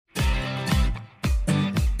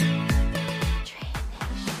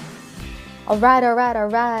All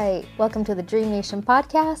right. Welcome to the Dream Nation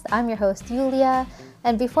podcast. I'm your host, Yulia.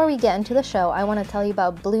 And before we get into the show, I want to tell you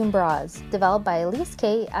about Bloom Bras, developed by Elise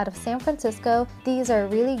Kate out of San Francisco. These are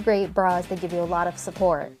really great bras that give you a lot of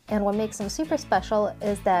support. And what makes them super special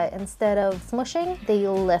is that instead of smushing, they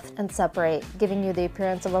lift and separate, giving you the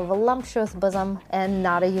appearance of a voluptuous bosom and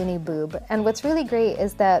not a uni boob. And what's really great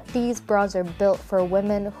is that these bras are built for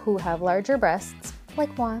women who have larger breasts, like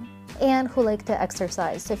Juan, and who like to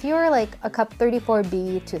exercise. So if you are like a cup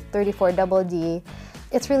 34B to 34DD,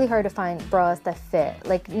 it's really hard to find bras that fit.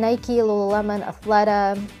 Like Nike, Lululemon,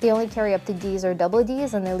 Athleta, they only carry up to Ds or double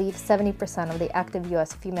Ds, and they leave 70% of the active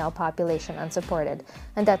US female population unsupported.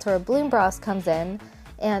 And that's where Bloom Bras comes in,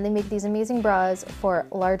 and they make these amazing bras for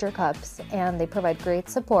larger cups, and they provide great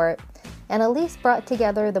support. And Elise brought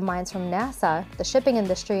together the minds from NASA, the shipping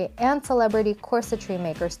industry, and celebrity corsetry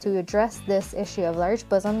makers to address this issue of large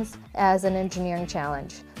bosoms as an engineering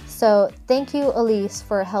challenge. So thank you, Elise,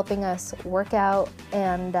 for helping us work out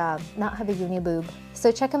and not have a uni boob.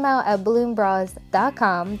 So check them out at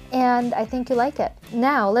bloombras.com, and I think you like it.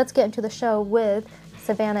 Now let's get into the show with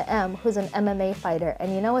Savannah M, who's an MMA fighter.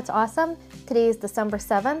 And you know what's awesome? Today is December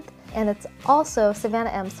 7th, and it's also Savannah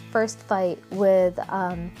M's first fight with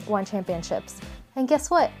One Championships. And guess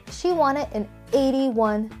what? She won it in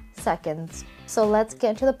 81 seconds. So let's get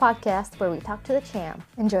into the podcast where we talk to the champ.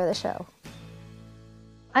 Enjoy the show.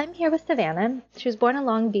 I'm here with Savannah. She was born in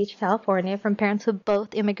Long Beach, California, from parents who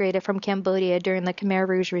both immigrated from Cambodia during the Khmer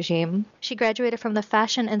Rouge regime. She graduated from the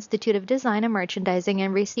Fashion Institute of Design and Merchandising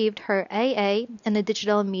and received her AA in the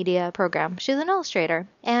digital media program. She's an illustrator,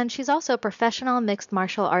 and she's also a professional mixed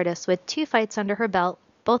martial artist with 2 fights under her belt,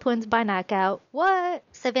 both wins by knockout. What?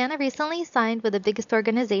 Savannah recently signed with the biggest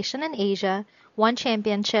organization in Asia, One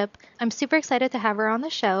Championship. I'm super excited to have her on the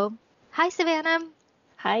show. Hi, Savannah.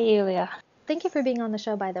 Hi, Yulia. Thank you for being on the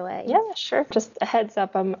show, by the way. Yeah, sure. Just a heads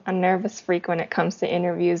up, I'm a nervous freak when it comes to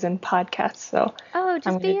interviews and podcasts, so... Oh,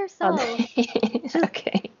 just be yourself.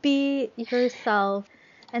 Okay. Be yourself.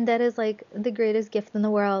 And that is like the greatest gift in the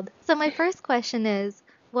world. So my first question is,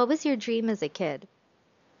 what was your dream as a kid?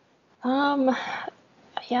 I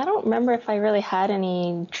don't remember if I really had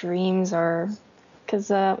any dreams or... Because,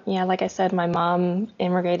 like I said, my mom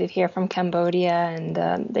immigrated here from Cambodia, and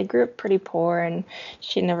they grew up pretty poor, and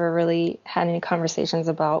she never really had any conversations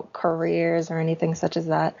about careers or anything such as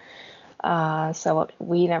that. So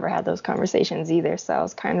we never had those conversations either. So I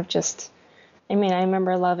was kind of just, I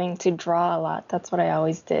remember loving to draw a lot. That's what I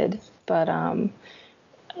always did. But, I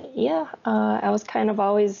was I've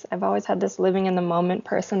always had this living in the moment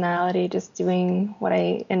personality, just doing what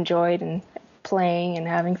I enjoyed and playing and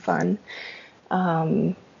having fun.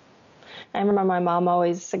 I remember my mom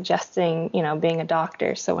always suggesting, being a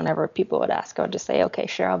doctor. So whenever people would ask, I would just say, okay,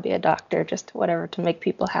 sure, I'll be a doctor, just whatever to make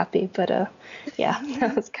people happy. But,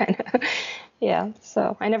 that was kind of,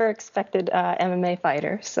 So I never expected MMA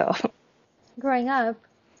fighter, so. Growing up,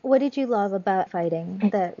 what did you love about fighting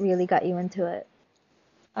that really got you into it?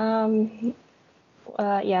 Like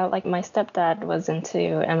my stepdad was into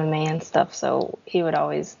MMA and stuff. So he would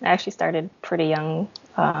always, I actually started pretty young,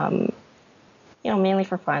 mainly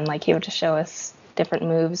for fun. Like he would just show us different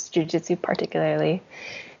moves, jiu-jitsu particularly.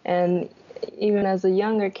 And even as a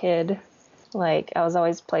younger kid, like I was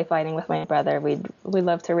always play fighting with my brother. We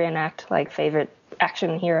loved to reenact like favorite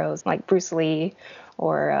action heroes like Bruce Lee,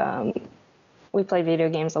 or we played video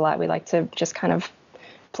games a lot. We like to just kind of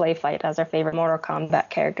play fight as our favorite Mortal Kombat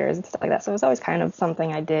characters and stuff like that. So it was always kind of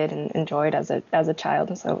something I did and enjoyed as a child.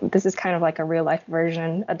 And so this is kind of like a real life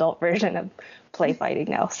version, adult version of play fighting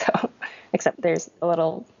now. So except there's a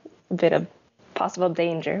little bit of possible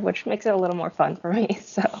danger, which makes it a little more fun for me.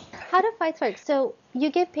 So how do fights work? So you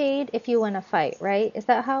get paid if you win a fight, right? Is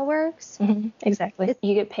that how it works? Mm-hmm. Exactly.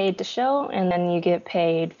 You get paid to show, and then you get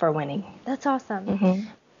paid for winning. That's awesome. Mm-hmm.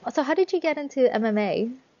 So how did you get into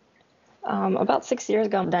MMA? About 6 years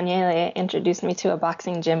ago, Daniela introduced me to a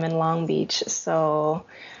boxing gym in Long Beach. So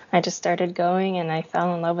I just started going, and I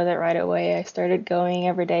fell in love with it right away. I started going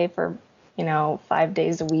every day for, 5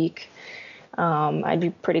 days a week. I'd be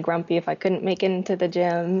pretty grumpy if I couldn't make it into the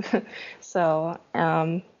gym. So,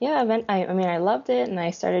 I loved it, and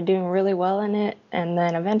I started doing really well in it. And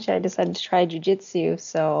then eventually I decided to try jiu-jitsu.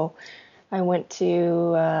 So I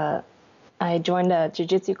joined a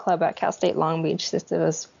jiu-jitsu club at Cal State Long Beach since it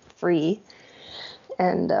was free,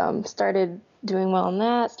 and started doing well in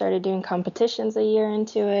that, started doing competitions a year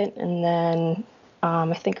into it. And then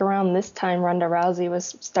I think around this time, Ronda Rousey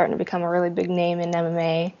was starting to become a really big name in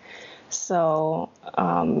MMA. So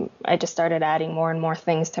I just started adding more and more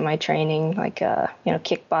things to my training, like,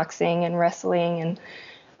 kickboxing and wrestling. And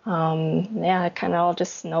Yeah, it kind of all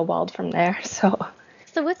just snowballed from there. So,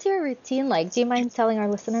 So what's your routine like? Do you mind telling our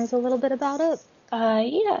listeners a little bit about it?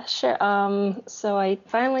 yeah, sure. So I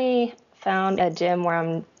finally found a gym where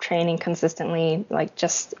I'm training consistently, like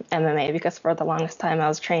just MMA, because for the longest time I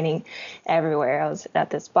was training everywhere. I was at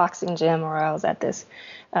this boxing gym, or I was at this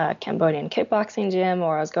Cambodian kickboxing gym,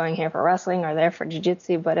 or I was going here for wrestling or there for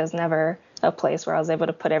jiu-jitsu, but it was never a place where I was able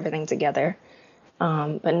to put everything together.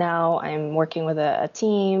 But now I'm working with a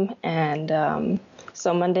team, and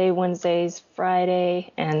so Monday, Wednesdays,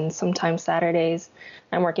 Friday, and sometimes Saturdays,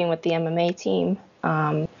 I'm working with the MMA team.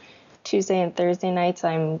 Tuesday and Thursday nights,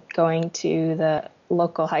 I'm going to the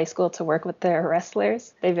local high school to work with their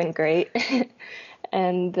wrestlers. They've been great.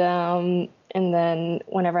 And then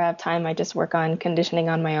whenever I have time, I just work on conditioning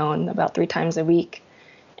on my own about 3 times a week.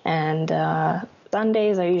 And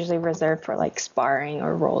Sundays are usually reserved for like sparring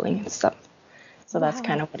or rolling and stuff. So that's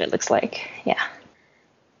kind Wow. of what it looks like. Yeah.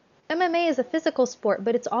 MMA is a physical sport,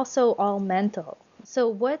 but it's also all mental. So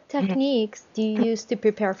what techniques do you use to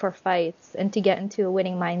prepare for fights and to get into a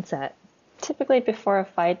winning mindset? Typically before a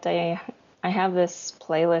fight, I have this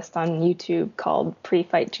playlist on YouTube called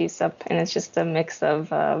Pre-Fight Juice Up, and it's just a mix of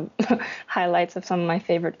highlights of some of my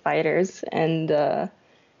favorite fighters, and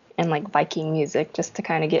like Viking music, just to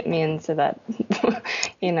kind of get me into that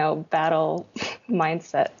battle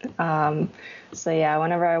mindset. So yeah,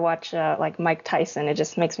 whenever I watch like Mike Tyson, it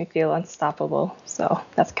just makes me feel unstoppable. So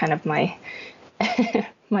that's kind of my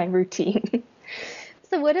my routine.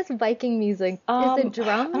 So what is Viking music? Is it I don't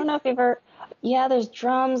drums? know if you've ever, yeah, there's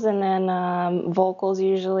drums and then vocals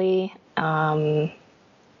usually,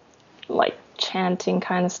 like chanting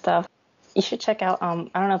kind of stuff. You should check out, I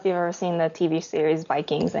don't know if you've ever seen the TV series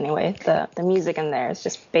Vikings anyway. The music in there is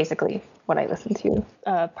just basically what I listen to.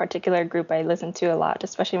 A particular group I listen to a lot,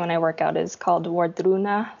 especially when I work out, is called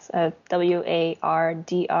Wardruna,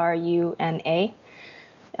 Wardruna.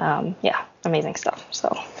 Yeah, amazing stuff.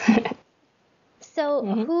 So. So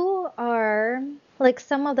who are like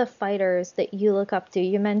some of the fighters that you look up to?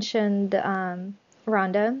 You mentioned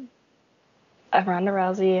Ronda. Ronda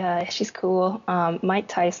Rousey, she's cool. Mike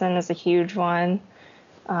Tyson is a huge one,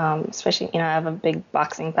 especially, I have a big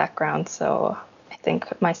boxing background, so I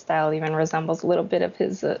think my style even resembles a little bit of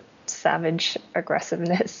his savage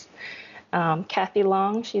aggressiveness. Kathy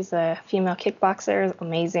Long, she's a female kickboxer,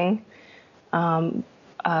 amazing.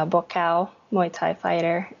 Bokal, Muay Thai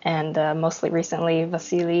fighter, and mostly recently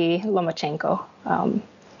Vasily Lomachenko.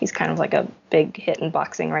 He's kind of like a big hit in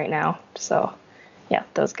boxing right now, so yeah,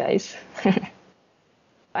 those guys.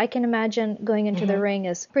 I can imagine going into the ring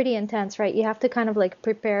is pretty intense, right? You have to kind of like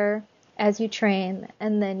prepare as you train,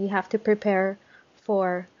 and then you have to prepare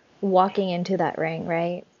for walking into that ring,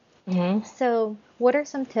 right? So, what are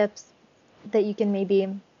some tips that you can maybe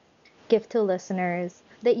give to listeners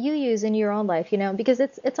that you use in your own life, because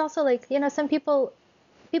it's also like, some people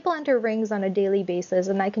enter rings on a daily basis,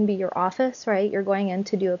 and that can be your office, right? You're going in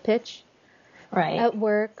to do a pitch. Right. At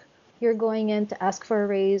work, you're going in to ask for a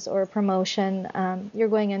raise or a promotion. You're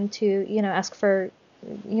going in to, ask for,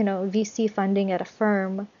 VC funding at a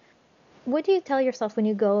firm. What do you tell yourself when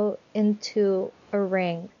you go into a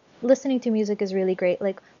ring? Listening to music is really great.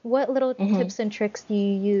 Like, what little tips and tricks do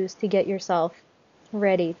you use to get yourself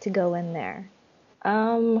ready to go in there?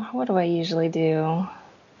 What do I usually do?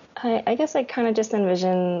 I guess I kind of just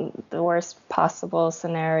envision the worst possible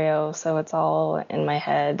scenario, so it's all in my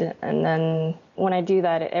head. And then when I do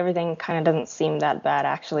that, everything kind of doesn't seem that bad,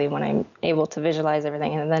 actually, when I'm able to visualize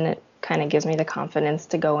everything. And then it kind of gives me the confidence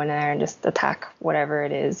to go in there and just attack whatever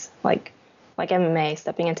it is, like MMA,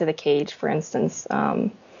 stepping into the cage, for instance.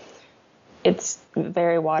 It's a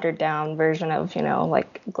very watered down version of,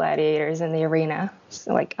 like gladiators in the arena.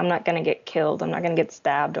 So like, I'm not going to get killed. I'm not going to get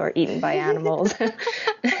stabbed or eaten by animals.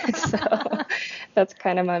 So that's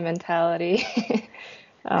kind of my mentality.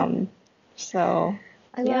 So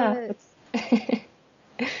I love yeah, it.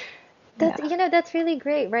 yeah, That's really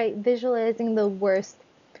great, right? Visualizing the worst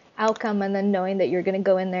outcome and then knowing that you're going to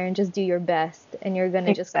go in there and just do your best and you're going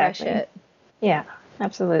to just crush exactly. it. Yeah,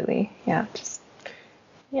 absolutely. Yeah.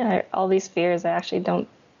 All these fears, I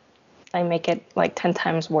make it like 10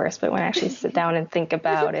 times worse, but when I actually sit down and think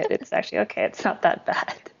about it, it's actually okay. It's not that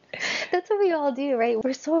bad. That's what we all do, right?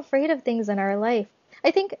 We're so afraid of things in our life.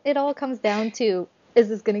 I think it all comes down to, is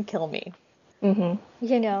this going to kill me? Like,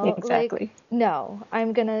 Exactly. no,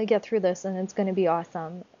 I'm going to get through this and it's going to be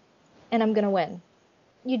awesome and I'm going to win.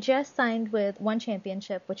 You just signed with One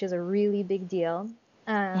Championship, which is a really big deal.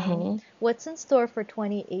 What's in store for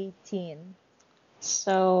 2018?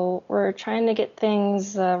 So we're trying to get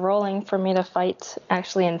things rolling for me to fight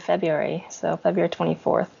actually in February. So February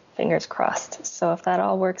 24th, fingers crossed. So if that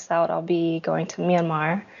all works out, I'll be going to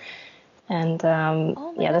Myanmar. And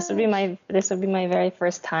yeah, this would be my very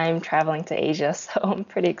first time traveling to Asia, so I'm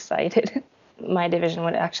pretty excited. My division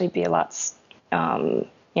would actually be a lot, not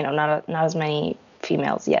as many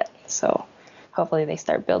females yet. So hopefully they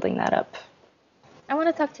start building that up. I want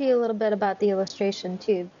to talk to you a little bit about the illustration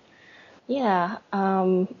too. Yeah.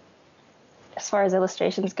 As far as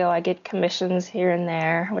illustrations go, I get commissions here and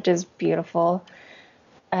there, which is beautiful.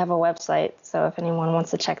 I have a website, so if anyone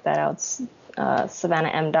wants to check that out, it's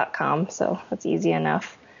savannahM.com, so that's easy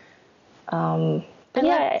enough. I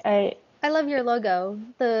love your logo,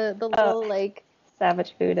 the little like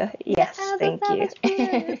Savage Buddha. Yes, yeah, thank you. Savage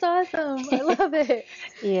Buddha. It's awesome. I love it.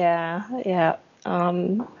 Yeah.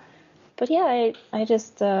 But yeah, I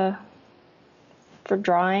just for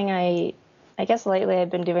drawing, I guess lately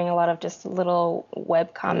I've been doing a lot of just little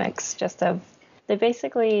web comics. They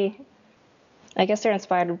basically, I guess they're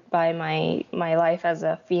inspired by my life as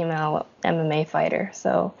a female MMA fighter.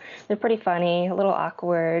 So they're pretty funny, a little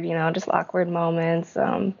awkward, just awkward moments.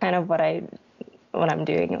 Kind of what I'm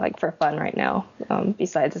doing like for fun right now.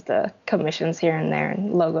 Besides the commissions here and there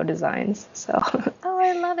and logo designs. So. Oh,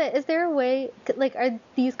 I love it. Is there a way, like, are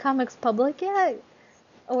these comics public yet,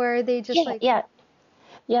 or are they just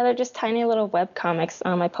Yeah, they're just tiny little web comics.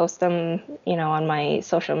 I post them, on my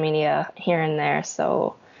social media here and there.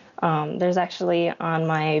 So there's actually on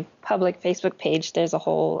my public Facebook page, there's a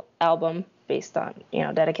whole album based on,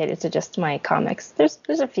 dedicated to just my comics. There's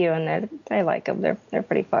a few in there. I like them. They're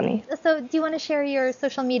pretty funny. So do you want to share your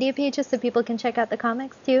social media pages so people can check out the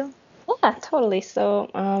comics too? Yeah, totally. So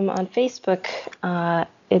on Facebook,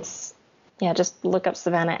 just look up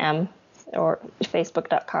Savannah M, or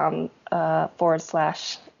facebook.com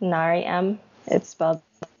 /NaryM. It's spelled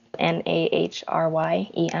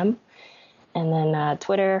NAHRYEM. And then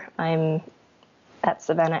Twitter, I'm at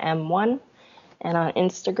Savannah M1. And on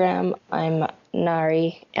Instagram, I'm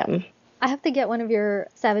Nari M. I have to get one of your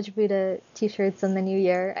Savage Buddha t-shirts in the new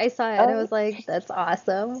year. I saw it and I was like, that's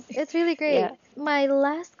awesome. It's really great. Yeah. My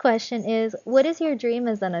last question is, what is your dream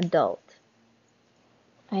as an adult?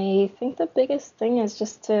 I think the biggest thing is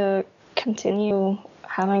just to continue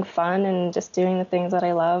having fun and just doing the things that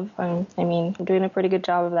I love. I'm doing a pretty good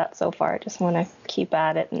job of that so far. I just want to keep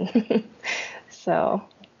at it. And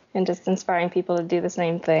and just inspiring people to do the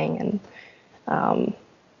same thing. And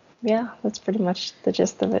that's pretty much the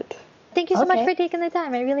gist of it. Thank you so much for taking the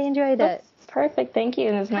time. I really enjoyed it. Perfect. Thank you.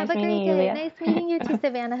 It was nice meeting you, Leah. Nice meeting you too,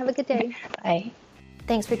 Savannah. Have a good day. Bye.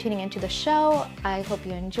 Thanks for tuning into the show. I hope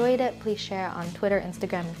you enjoyed it. Please share on Twitter,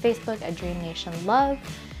 Instagram, and Facebook at Dream Nation Love.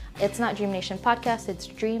 It's not Dream Nation Podcast, it's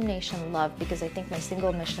Dream Nation Love, because I think my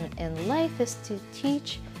single mission in life is to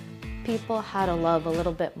teach people how to love a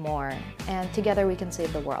little bit more, and together we can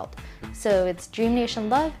save the world. So it's Dream Nation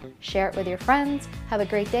Love. Share it with your friends. Have a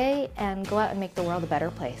great day and go out and make the world a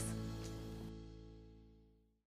better place.